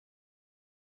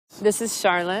This is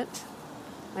Charlotte,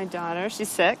 my daughter. She's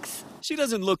 6. She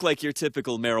doesn't look like your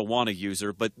typical marijuana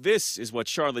user, but this is what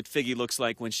Charlotte Figge looks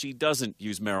like when she doesn't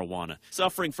use marijuana.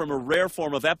 Suffering from a rare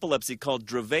form of epilepsy called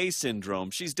Dravet syndrome,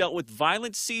 she's dealt with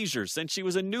violent seizures since she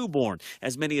was a newborn,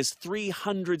 as many as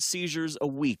 300 seizures a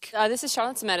week. This is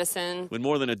Charlotte's medicine. When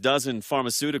more than a dozen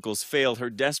pharmaceuticals failed,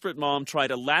 her desperate mom tried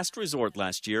a last resort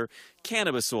last year,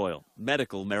 cannabis oil,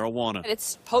 medical marijuana.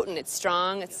 It's potent, it's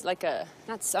strong, it's like a, I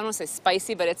don't want to say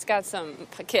spicy, but it's got some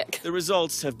kick. The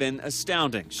results have been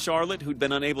astounding. Charlotte, who'd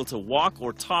been unable to walk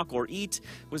or talk or eat,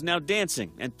 was now dancing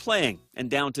and playing and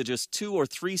down to just 2 or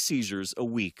 3 seizures a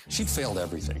week. She'd failed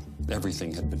everything.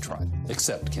 Everything had been tried,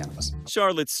 except cannabis.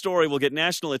 Charlotte's story will get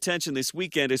national attention this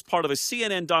weekend as part of a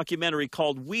CNN documentary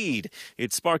called Weed.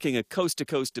 It's sparking a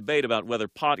coast-to-coast debate about whether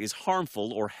pot is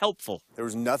harmful or helpful. There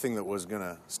was nothing that was going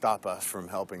to stop us from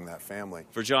helping that family.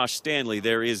 For Josh Stanley,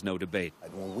 there is no debate.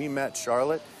 When we met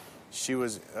Charlotte, she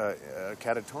was a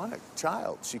catatonic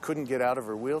child. She couldn't get out of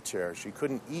her wheelchair. She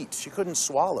couldn't eat. She couldn't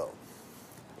swallow.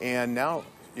 And now,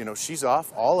 you know, she's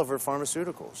off all of her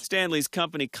pharmaceuticals. Stanley's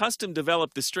company custom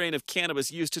developed the strain of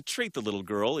cannabis used to treat the little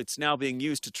girl. It's now being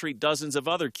used to treat dozens of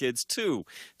other kids, too.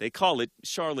 They call it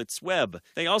Charlotte's Web.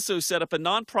 They also set up a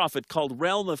nonprofit called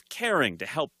Realm of Caring to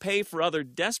help pay for other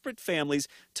desperate families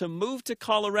to move to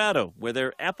Colorado, where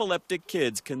their epileptic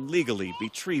kids can legally be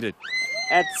treated.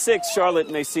 At 6, Charlotte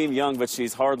may seem young, but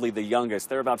she's hardly the youngest.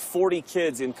 There are about 40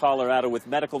 kids in Colorado with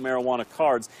medical marijuana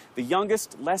cards, the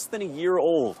youngest less than a year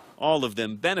old. All of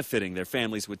them benefiting, their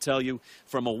families would tell you,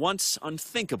 from a once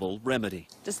unthinkable remedy.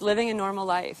 Just living a normal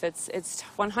life. It's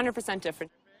 100%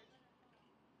 different.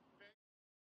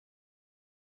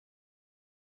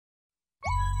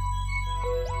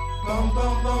 Boom,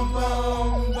 boom, boom,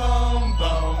 boom, boom,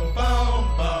 boom, boom, boom,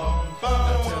 boom.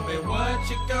 Now tell me what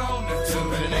you gonna do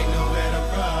when it ain't nowhere to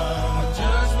run. When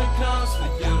judgment comes for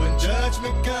you, when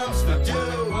judgment comes for you.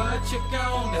 Tell me what you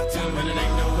gonna do when it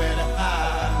ain't nowhere to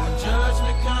hide. When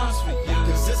judgment comes for you,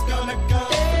 'cause it's gonna come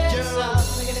for you.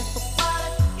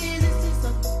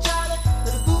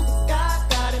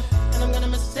 And I'm gonna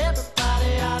miss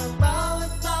everybody out of roll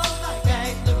and flow like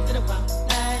hey, look to the wild.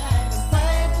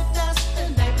 Play for dust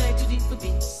and they play too deep for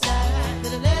beats.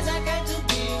 The legs I got to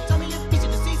be. Tell me your piece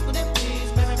of the seats for them, please.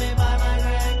 Baby, by my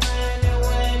grand, your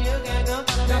way you can go.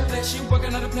 God bless you,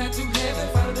 working on a plan to heaven.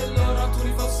 Follow the Lord on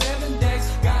 24/7 days.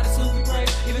 God is who we pray.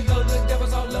 Even though the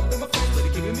devil's all up in my face, but he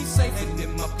keeping me safe and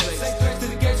in my place. Say grace to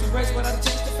the gates we race, but I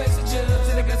change the face of judge.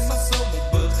 And I got my soul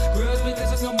with buzz. Grudge because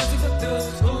there's no mercy for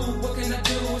thugs. Ooh, what can I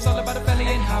do? It's all about the family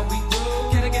and how we do.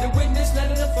 Can I get a witness?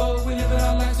 Let it unfold. We live in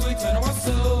our lives to eternal our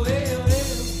soul.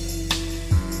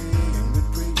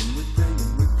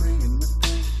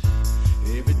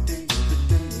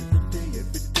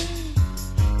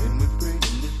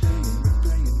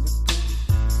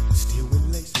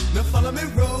 Now follow me,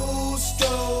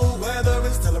 Rosto. Whether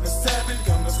it's tell or it's tapping,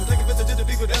 come let's go take a visit to the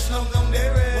people that's no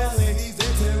there is. Well, he's a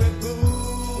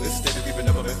terrible. Instead of keeping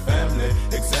up with family,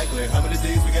 exactly how many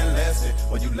days we got lasting?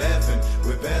 While you laughing,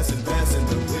 we're passing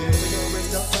the way. We gon'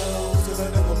 raise our souls, 'cause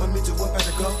I know I'ma meet you up at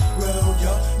the crossroad.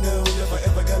 Y'all know if I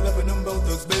ever got love in them both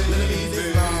thugs, baby.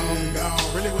 Easy, long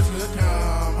gone, really wish you could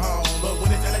come home. But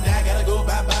when it's time to die, gotta go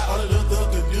bye-bye. All the little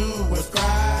thug could do was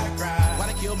cry. Why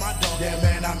they kill my dog? Yeah,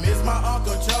 man, I miss my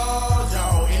Uncle Charles,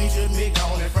 y'all. And he shouldn't be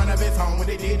gone in front of his home. When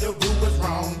they did, the root was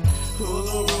wrong.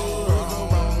 Who's the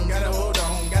wrong? Gotta hold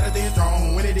on, gotta stay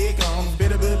strong. When it did come,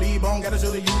 better believe on. Gotta show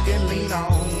that you can lean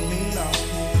on. Lean on.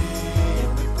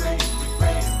 We pray, we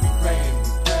pray, we pray, we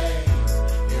pray.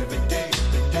 Every day,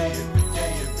 every day, every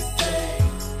day, every day.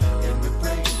 And we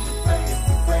pray, we pray,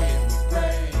 we pray, we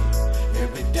pray.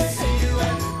 Every day. See you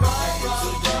at the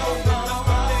crossroads.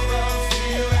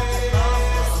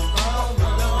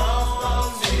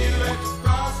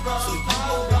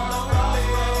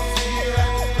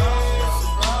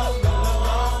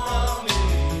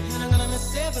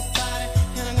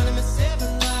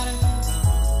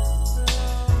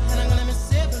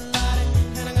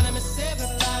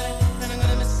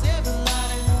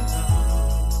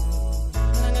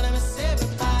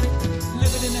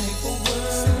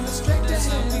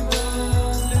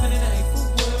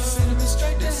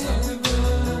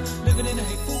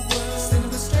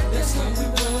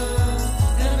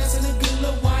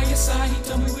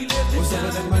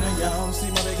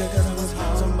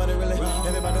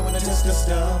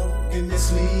 And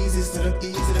this leads is to the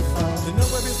easy to find. The no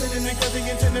way sitting and cutting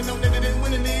and turning on that it didn't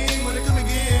win any. Wanna come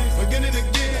again and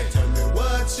again. Tell me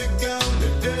what you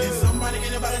gonna do. Can somebody,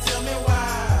 anybody tell me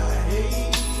why? Hey,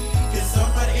 can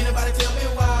somebody, anybody tell me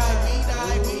why? We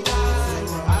die.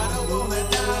 I don't wanna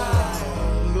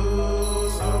die.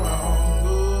 Ooh, so wrong.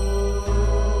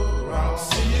 Ooh.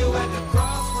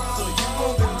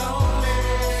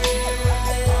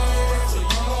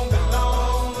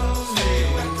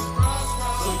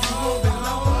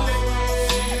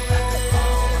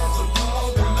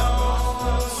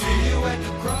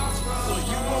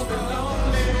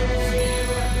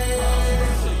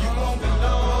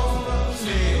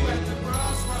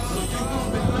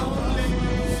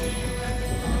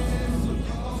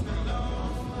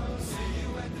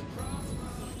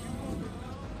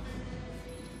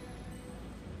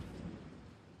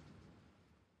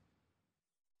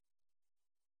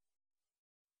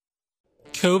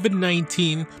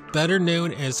 COVID-19, better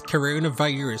known as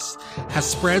coronavirus, has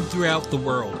spread throughout the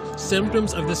world.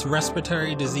 Symptoms of this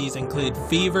respiratory disease include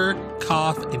fever,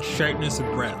 cough, and shortness of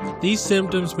breath. These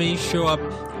symptoms may show up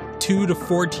 2 to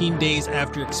 14 days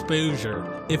after exposure.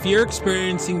 If you're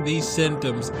experiencing these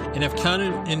symptoms and have come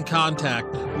in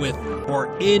contact with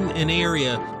or in an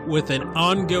area with an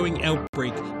ongoing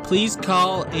outbreak, please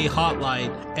call a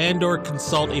hotline and/or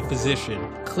consult a physician.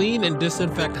 Clean and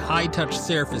disinfect high-touch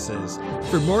surfaces.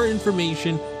 For more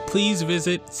information, please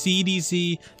visit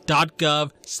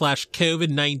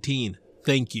cdc.gov/COVID-19.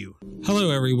 Thank you.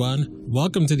 Hello, everyone.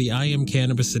 Welcome to the I Am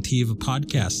Cannabis Sativa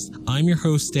podcast. I'm your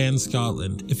host, Dan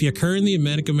Scotland. If you're currently a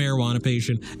medical marijuana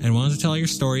patient and want to tell your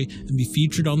story and be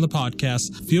featured on the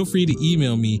podcast, feel free to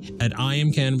email me at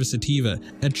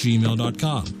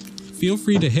iamcannabissativa@gmail.com. Feel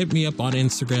free to hit me up on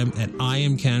Instagram at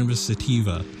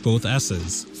iamcannabissativa, both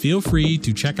S's. Feel free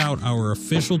to check out our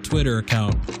official Twitter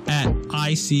account at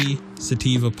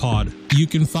ICSativaPod. You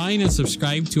can find and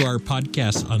subscribe to our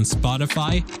podcast on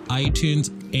Spotify,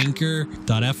 iTunes,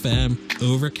 Anchor.fm,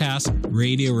 Overcast,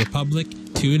 Radio Republic,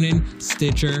 TuneIn,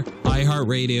 Stitcher,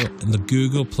 iHeartRadio, and the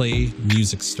Google Play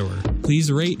Music Store.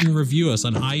 Please rate and review us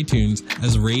on iTunes,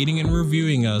 as rating and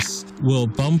reviewing us will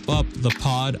bump up the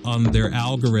pod on their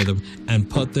algorithm and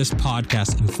put this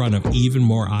podcast in front of even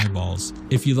more eyeballs.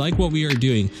 If you like what we are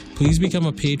doing, please become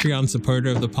a Patreon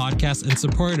supporter of the podcast and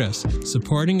support us.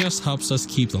 Supporting us helps us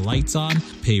keep the lights on,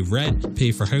 pay rent,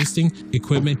 pay for hosting,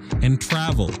 equipment, and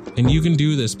travel. And you can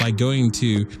do this by going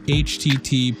to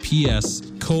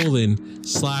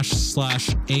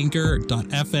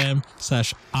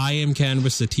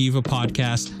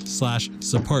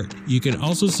https://anchor.fm/iamcannabissativapodcast/support. You can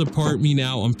also support me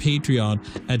now on Patreon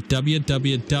at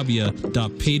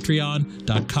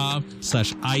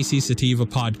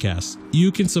www.patreon.com/ICSativapodcast.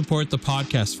 You can support the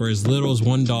podcast for as little as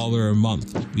 $1 a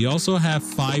month. We also have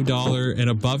 $5 and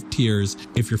above tiers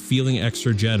if you're feeling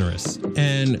extra generous.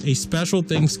 And a special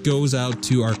thanks goes out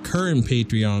to our current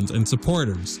Patreons and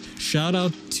supporters. Shout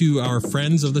out to our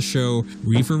friends of the show,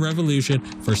 Reefer Revolution,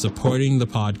 for supporting the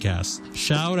podcast.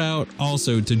 Shout out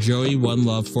also to Joey One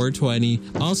Love 420,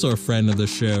 also a friend of the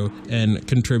show and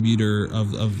contributor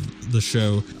of the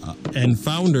show, and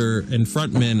founder and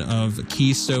frontman of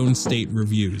Keystone State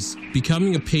Reviews.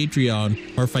 Becoming a Patreon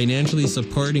or financially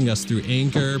supporting us through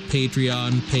Anchor,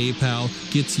 Patreon, PayPal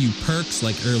gets you perks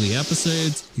like early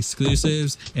episodes,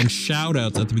 exclusives, and shout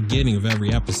outs at the beginning of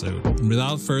every episode. And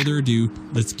without further ado,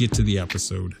 let's get to the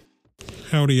episode.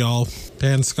 Howdy, y'all.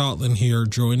 Dan Scotland here,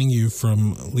 joining you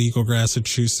from Legal,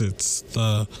 Massachusetts,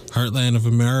 the heartland of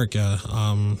America.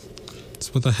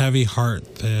 It's with a heavy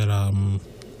heart that I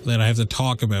have to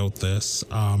talk about this.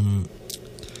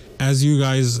 As you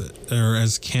guys, or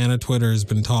as Canna Twitter has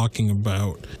been talking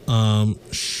about,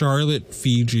 Charlotte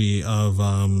Figi of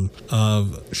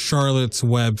Charlotte's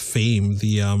Web fame,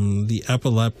 the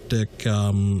epileptic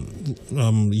young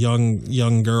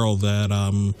girl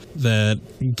that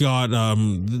got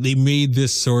they made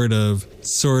this sort of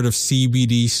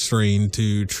CBD strain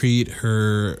to treat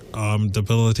her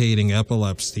debilitating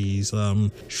epilepsies.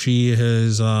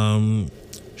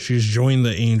 She's joined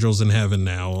the angels in heaven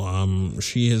now.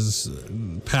 She has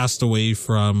passed away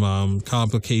from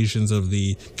complications of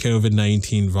the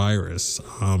COVID-19 virus.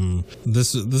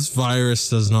 This virus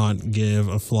does not give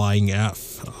a flying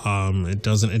F. It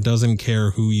doesn't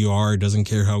care who you are. It doesn't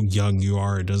care how young you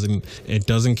are. It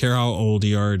doesn't care how old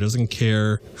you are. It doesn't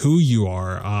care who you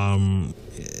are.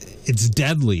 It's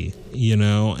deadly,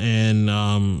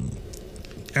 and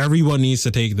everyone needs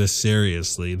to take this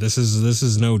seriously. This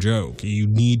is no joke. You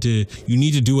need to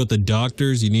do what the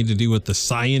doctors, you need to do what the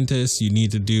scientists, you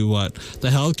need to do what the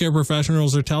healthcare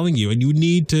professionals are telling you, and you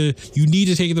need to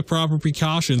take the proper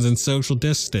precautions and social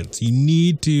distance. You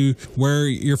need to wear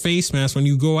your face mask when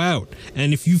you go out.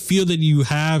 And if you feel that you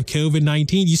have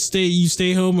COVID-19, you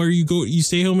stay home, or you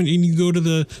stay home and you go to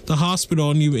the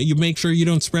hospital, and you make sure you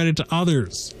don't spread it to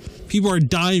others. People are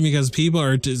dying because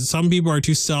some people are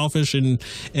too selfish and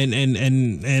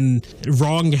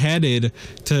wrong-headed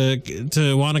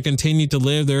to want to continue to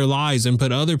live their lives and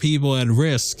put other people at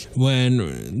risk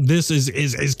when this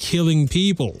is killing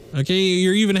people. Okay,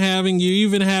 you're even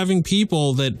having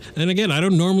people that, and again, I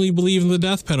don't normally believe in the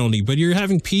death penalty, but you're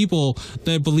having people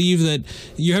that believe that,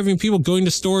 you're having people going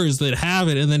to stores that have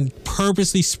it and then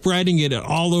purposely spreading it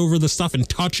all over the stuff and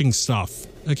touching stuff.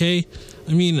 Okay,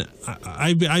 I mean,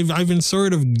 I've been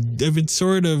sort of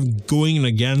going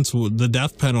against the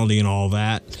death penalty and all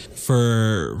that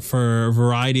for a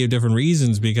variety of different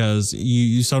reasons, because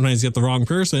you sometimes get the wrong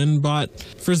person, but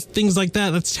for things like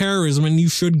that, that's terrorism and you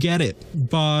should get it.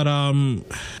 But all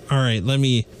right, let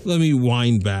me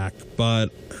wind back.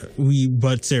 But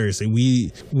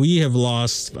seriously, we have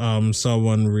lost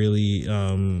someone really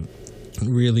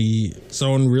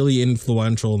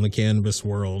influential in the cannabis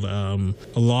world. A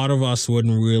lot of us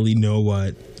wouldn't really know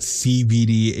what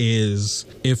CBD is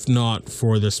if not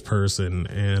for this person.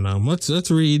 And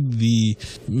let's read the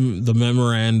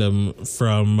memorandum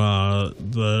from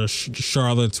the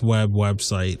Charlotte's Web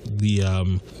website,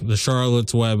 the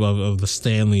Charlotte's Web of the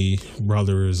Stanley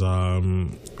Brothers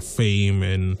fame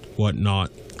and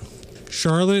whatnot.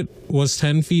 Charlotte was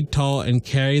 10 feet tall and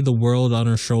carried the world on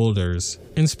her shoulders.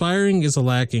 Inspiring is a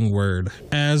lacking word,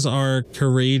 as are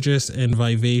courageous and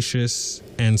vivacious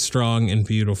and strong and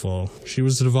beautiful. She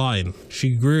was divine.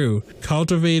 She grew,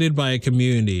 cultivated by a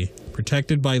community,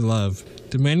 protected by love,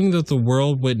 demanding that the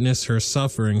world witness her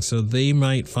suffering so they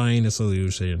might find a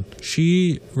solution.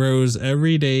 She rose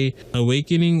every day,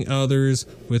 awakening others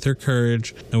with her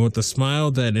courage and with the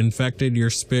smile that infected your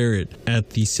spirit at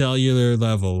the cellular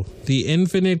level. The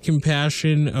infinite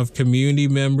compassion of community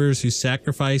members who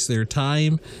sacrificed their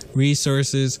time,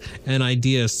 resources, and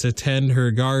ideas to tend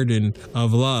her garden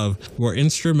of love were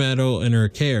instrumental in her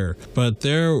care, but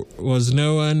there was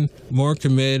no one more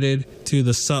committed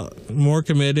than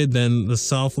the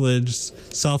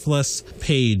selfless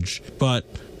Paige, but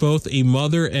both a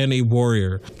mother and a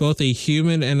warrior, both a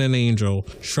human and an angel.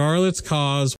 Charlotte's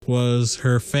cause was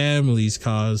her family's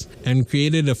cause and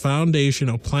created a foundation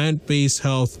of plant-based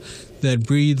health that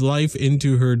breathed life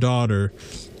into their daughter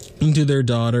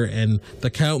and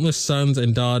the countless sons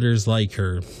and daughters like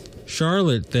her.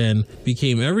 Charlotte then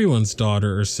became everyone's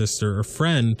daughter or sister or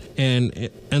friend and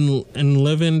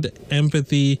enlivened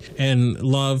empathy and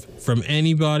love from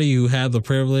anybody who had the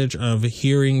privilege of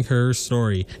hearing her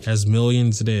story, as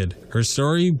millions did. Her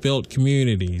story built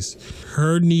communities.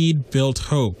 Her need built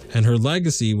hope, and her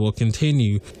legacy will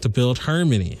continue to build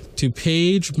harmony. To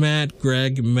Paige, Matt,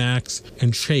 Greg, Max,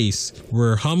 and Chase,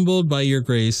 we're humbled by your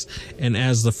grace, and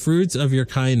as the fruits of your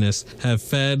kindness have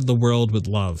fed the world with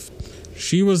love.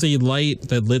 She was a light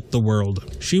that lit the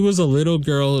world. She was a little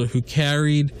girl who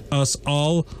carried us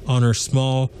all on her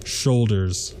small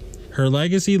shoulders. Her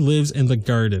legacy lives in the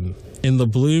garden, in the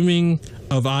blooming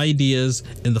of ideas,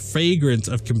 in the fragrance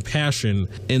of compassion,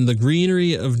 in the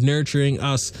greenery of nurturing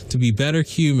us to be better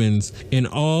humans in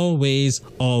all ways,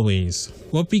 always.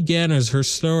 What began as her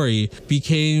story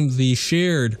became the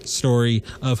shared story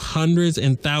of hundreds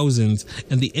and thousands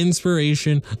and the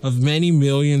inspiration of many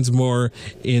millions more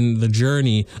in the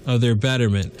journey of their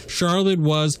betterment. Charlotte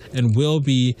was and will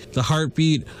be the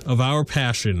heartbeat of our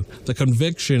passion, the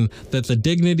conviction that the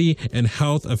dignity and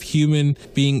health of human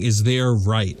being is their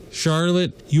right.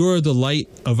 Charlotte, you are the light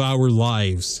of our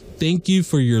lives. Thank you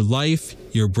for your life,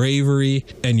 your bravery,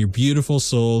 and your beautiful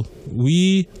soul.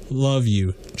 We love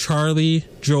you. Charlie,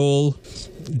 Joel,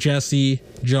 Jesse,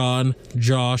 John,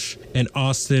 Josh, and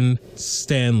Austin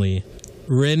Stanley.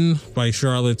 Written by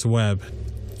Charlotte's Web.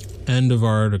 End of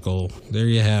article. There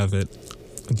you have it.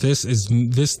 This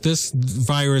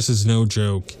virus is no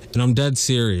joke, and I'm dead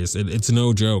serious. It's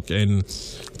no joke, and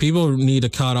people need to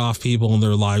cut off people in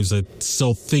their lives that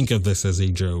still think of this as a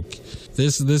joke.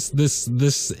 This is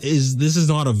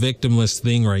not a victimless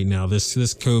thing right now. This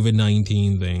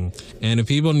COVID-19 thing, and if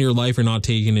people in your life are not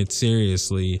taking it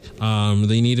seriously,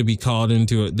 they need to be called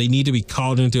into it. They need to be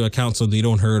called into account so they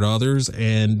don't hurt others,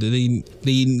 and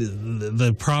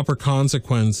the proper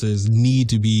consequences need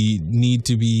to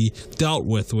be dealt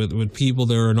with people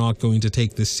that are not going to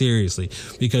take this seriously,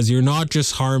 because you're not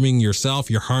just harming yourself,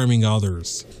 you're harming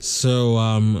others.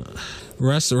 So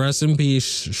rest in peace,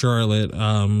 Charlotte,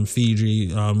 Fiji.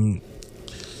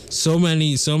 So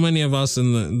many of us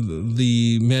in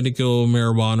the medical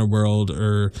marijuana world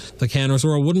or the cannabis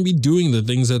world wouldn't be doing the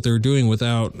things that they're doing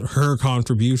without her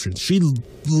contributions. She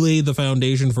laid the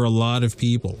foundation for a lot of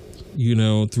people, you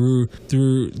know, through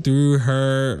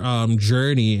her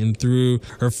journey and through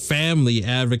her family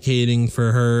advocating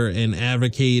for her and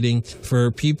advocating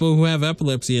for people who have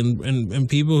epilepsy and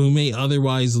people who may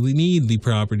otherwise need the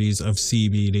properties of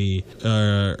CBD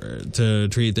to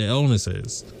treat their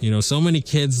illnesses. You know, so many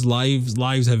kids'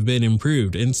 lives have been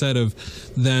improved instead of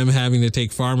them having to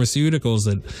take pharmaceuticals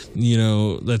that, you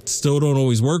know, that still don't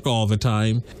always work all the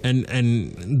time, and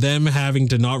them having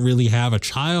to not really have a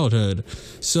childhood.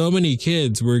 So many many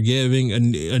kids we're giving a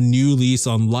new lease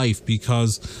on life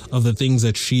because of the things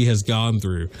that she has gone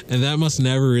through, and that must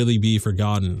never really be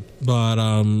forgotten. But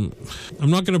I'm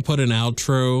not gonna put an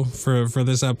outro for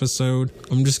this episode.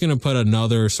 I'm just gonna put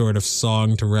another sort of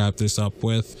song to wrap this up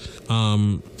with.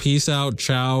 Peace out,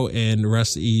 ciao, and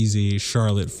rest easy,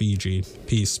 Charlotte Fiji.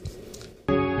 Peace.